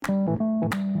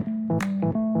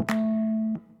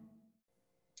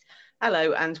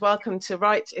Hello and welcome to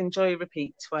Write, Enjoy,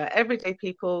 Repeat, where everyday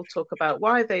people talk about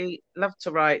why they love to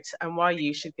write and why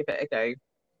you should give it a go.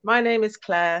 My name is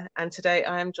Claire and today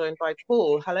I am joined by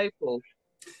Paul. Hello, Paul.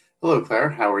 Hello,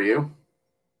 Claire. How are you?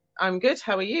 I'm good.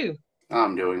 How are you?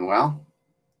 I'm doing well.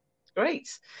 Great.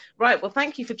 Right. Well,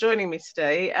 thank you for joining me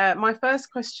today. My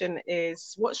first question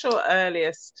is, what's your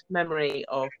earliest memory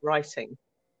of writing?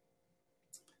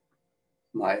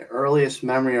 My earliest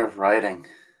memory of writing.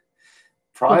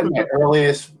 Probably my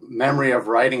earliest memory of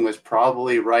writing was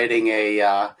probably writing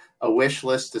a wish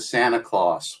list to Santa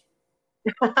Claus.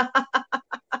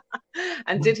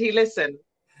 And did he listen?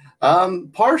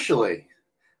 Partially.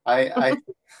 I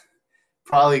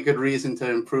probably a good reason to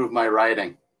improve my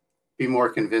writing, be more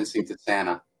convincing to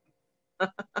Santa.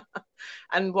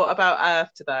 And what about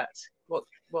after that?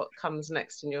 What comes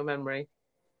next in your memory?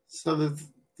 So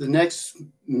the next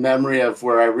memory of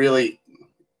where I really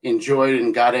enjoyed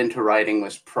and got into writing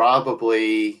was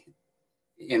probably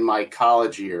in my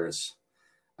college years.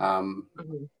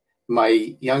 Mhm. My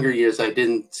younger years, I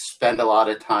didn't spend a lot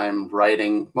of time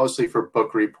writing, mostly for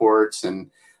book reports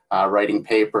and writing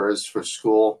papers for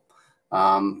school.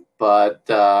 But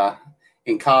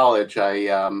in college,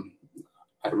 I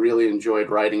really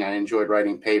enjoyed writing. I enjoyed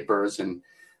writing papers and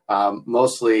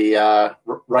mostly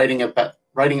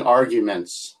writing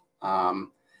arguments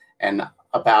and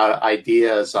about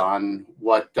ideas on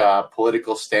what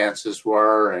political stances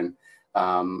were and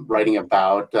writing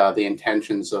about the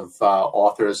intentions of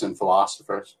authors and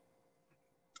philosophers.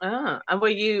 And were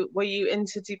you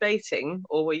into debating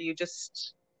or were you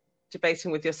just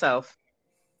debating with yourself?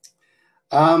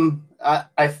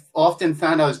 I often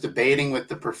found I was debating with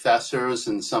the professors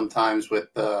and sometimes with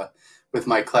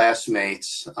my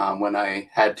classmates when I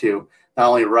had to not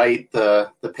only write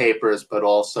the papers but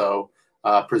also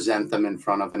present them in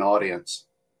front of an audience.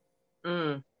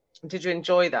 Mm. Did you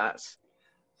enjoy that?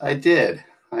 I did.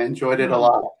 I enjoyed it a Mm.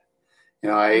 lot.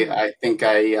 Mm. I think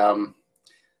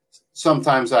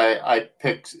sometimes I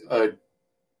pick a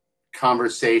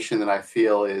conversation that I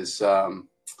feel is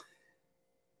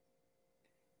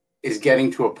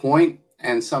getting to a point,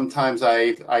 and sometimes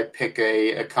I pick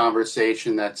a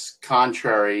conversation that's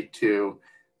contrary to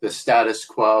the status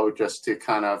quo just to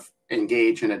kind of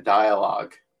engage in a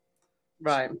dialogue.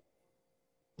 Right.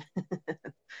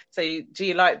 So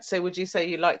would you say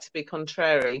you like to be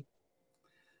contrary?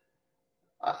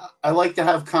 I like to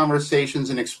have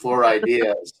conversations and explore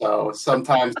ideas. So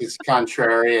sometimes it's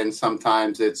contrary, and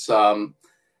sometimes it's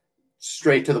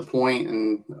straight to the point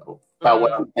and about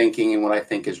what Mm. I'm thinking and what I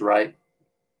think is right.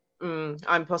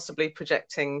 I'm possibly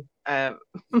projecting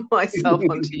myself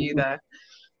onto you there.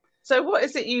 So what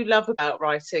is it you love about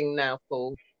writing now,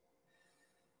 Paul?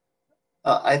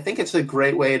 I think it's a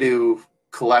great way to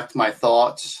collect my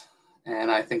thoughts, and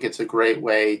I think it's a great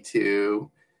way to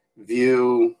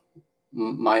view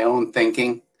my own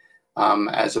thinking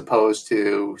as opposed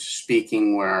to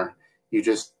speaking where you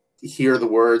just hear the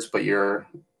words, but you're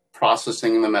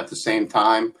processing them at the same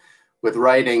time. With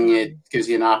writing, it Mm. gives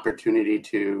you an opportunity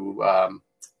to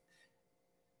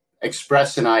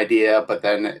express an idea, but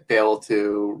then be able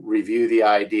to review the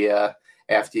idea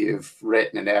after you've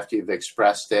written it, after you've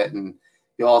expressed it. And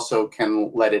you also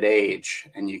can let it age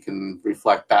and you can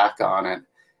reflect back on it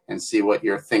and see what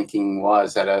your thinking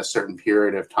was at a certain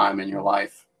period of time in your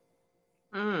life.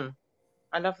 Mm.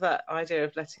 I love that idea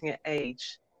of letting it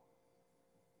age.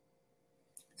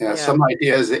 Yeah, Yeah. some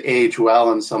ideas age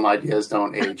well and some ideas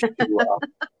don't age too well.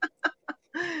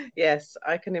 Yes,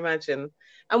 I can imagine.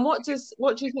 And what do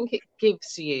you think it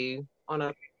gives you on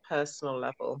a personal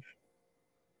level?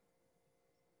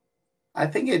 I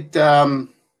think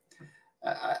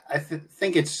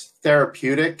think it's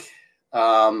therapeutic,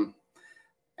 and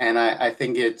I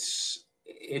think it's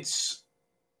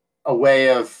a way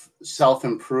of self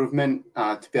improvement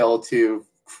to be able to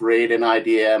create an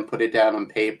idea and put it down on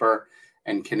paper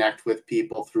and connect with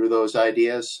people through those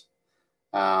ideas.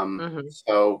 Hmm.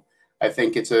 So I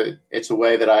think it's a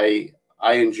way that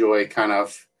I enjoy kind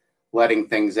of letting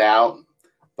things out,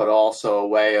 but also a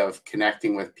way of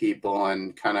connecting with people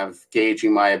and kind of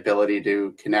gauging my ability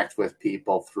to connect with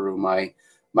people through my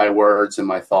words and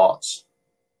my thoughts.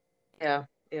 Yeah,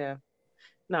 yeah.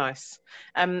 Nice.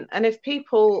 And if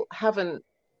people haven't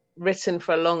written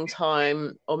for a long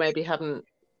time or maybe haven't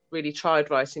really tried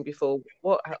writing before,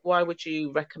 why would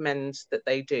you recommend that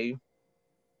they do?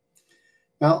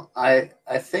 Well, I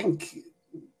think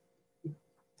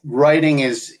writing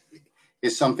is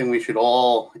something we should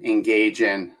all engage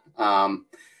in.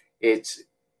 It's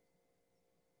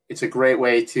it's a great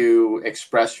way to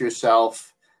express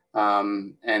yourself.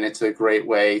 and it's a great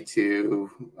way to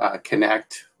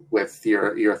connect with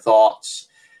your thoughts.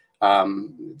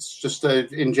 It's just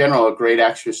in general a great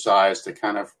exercise to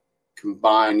kind of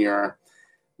combine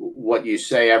what you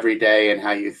say every day and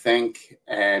how you think,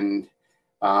 and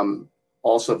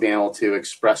also being able to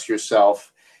express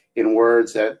yourself in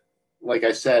words that, like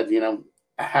I said,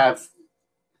 have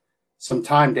some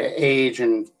time to age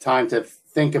and time to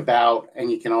think about, and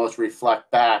you can always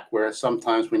reflect back, whereas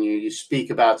sometimes when you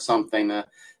speak about something,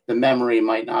 the memory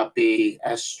might not be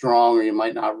as strong, or you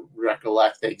might not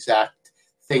recollect the exact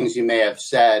things you may have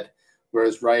said,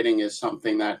 whereas writing is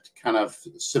something that kind of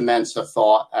cements a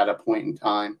thought at a point in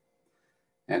time.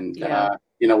 And,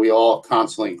 we all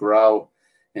constantly grow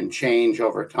and change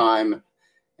over time,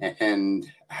 and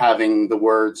having the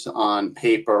words on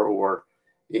paper or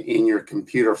in your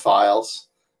computer files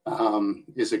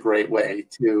is a great way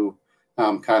to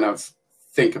kind of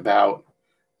think about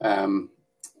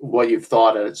what you've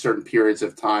thought at certain periods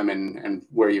of time, and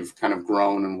where you've kind of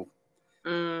grown,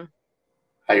 and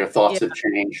how your thoughts have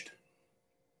changed.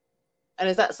 And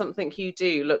is that something you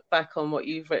do, look back on what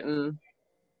you've written,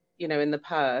 in the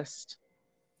past?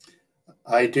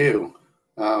 I do.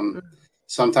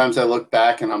 Sometimes I look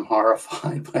back and I'm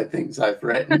horrified by things I've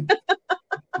written.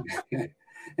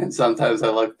 And sometimes I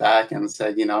look back and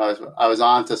said, I was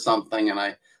onto something, and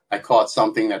I caught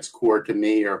something that's core to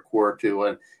me or core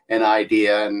to an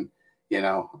idea, and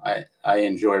I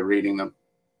enjoy reading them.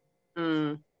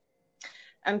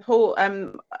 And Paul,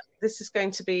 this is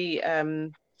going to be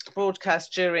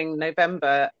broadcast during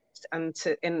November, and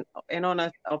in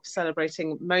honor of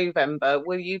celebrating Movember.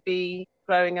 Will you be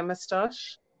growing a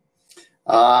moustache?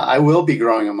 I will be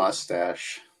growing a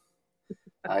mustache.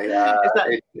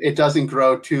 It doesn't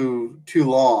grow too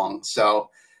long, so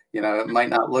it might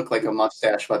not look like a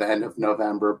mustache by the end of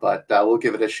November, but we'll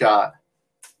give it a shot.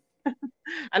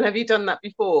 And have you done that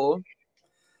before?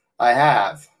 I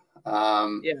have.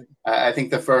 I think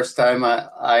the first time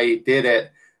I did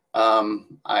it,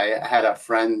 I had a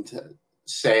friend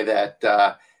say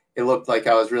that it looked like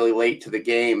I was really late to the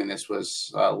game, and this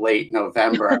was late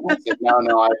November. And I said,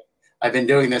 no, I've been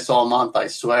doing this all month, I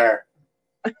swear.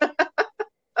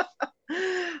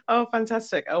 Oh,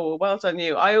 fantastic. Oh, well done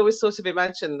you. I always sort of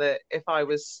imagined that if I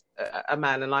was a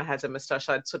man and I had a moustache,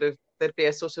 there'd be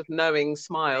a sort of knowing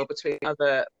smile between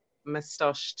other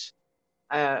moustached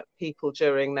people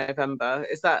during November.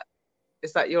 Is that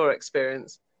your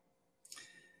experience?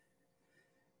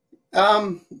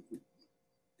 I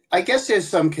guess there's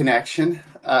some connection.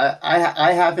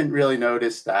 I haven't really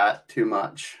noticed that too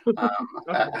much.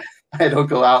 Okay. I don't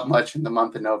go out much in the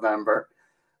month of November.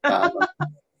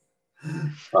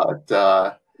 But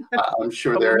I'm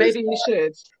sure maybe you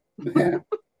should. Yeah.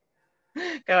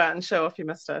 Go out and show off your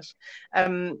mustache.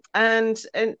 And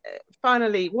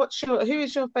finally, who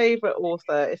is your favorite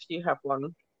author, if you have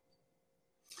one?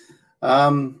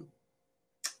 I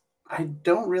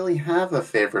don't really have a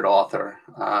favorite author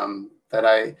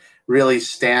that really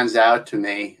stands out to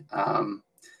me.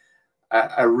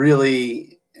 I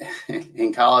really,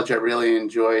 in college, I really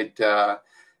enjoyed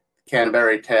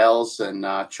Canterbury Tales and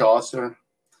Chaucer.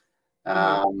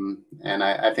 And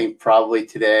I think probably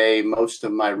today most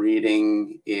of my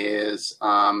reading is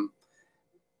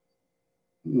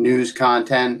news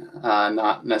content,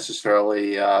 not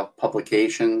necessarily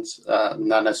publications,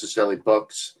 not necessarily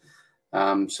books.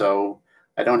 So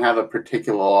I don't have a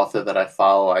particular author that I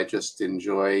follow. I just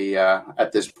enjoy,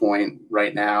 at this point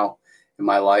right now in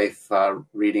my life,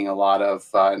 reading a lot of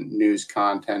news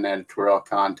content, editorial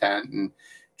content, and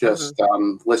just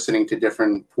listening to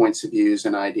different points of views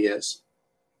and ideas.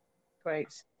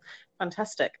 Great.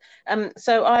 Fantastic.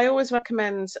 So I always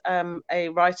recommend a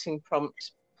writing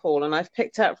prompt, Paul, and I've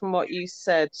picked out from what you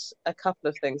said a couple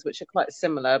of things which are quite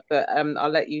similar, but I'll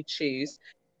let you choose.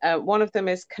 One of them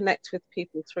is connect with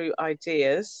people through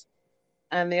ideas.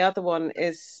 And the other one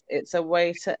is it's a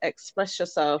way to express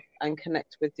yourself and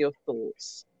connect with your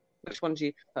thoughts. Which one do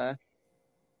you prefer?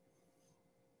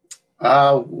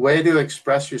 Way to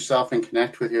express yourself and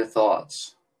connect with your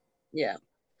thoughts. Yeah.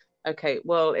 Okay.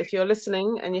 Well, if you're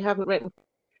listening and you haven't written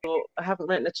or haven't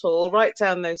written at all, write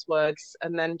down those words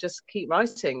and then just keep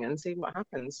writing and see what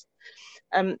happens.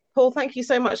 Paul, thank you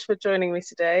so much for joining me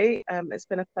today. It's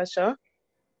been a pleasure.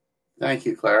 Thank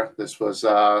you, Claire. This was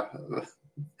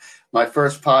my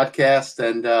first podcast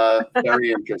and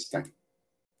very interesting.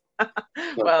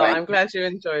 Well, I'm glad you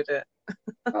enjoyed it.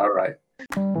 All right.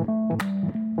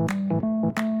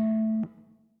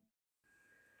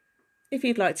 If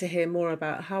you'd like to hear more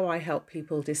about how I help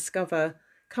people discover,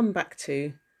 come back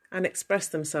to, and express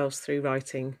themselves through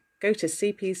writing, go to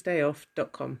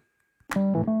cpsdayoff.com.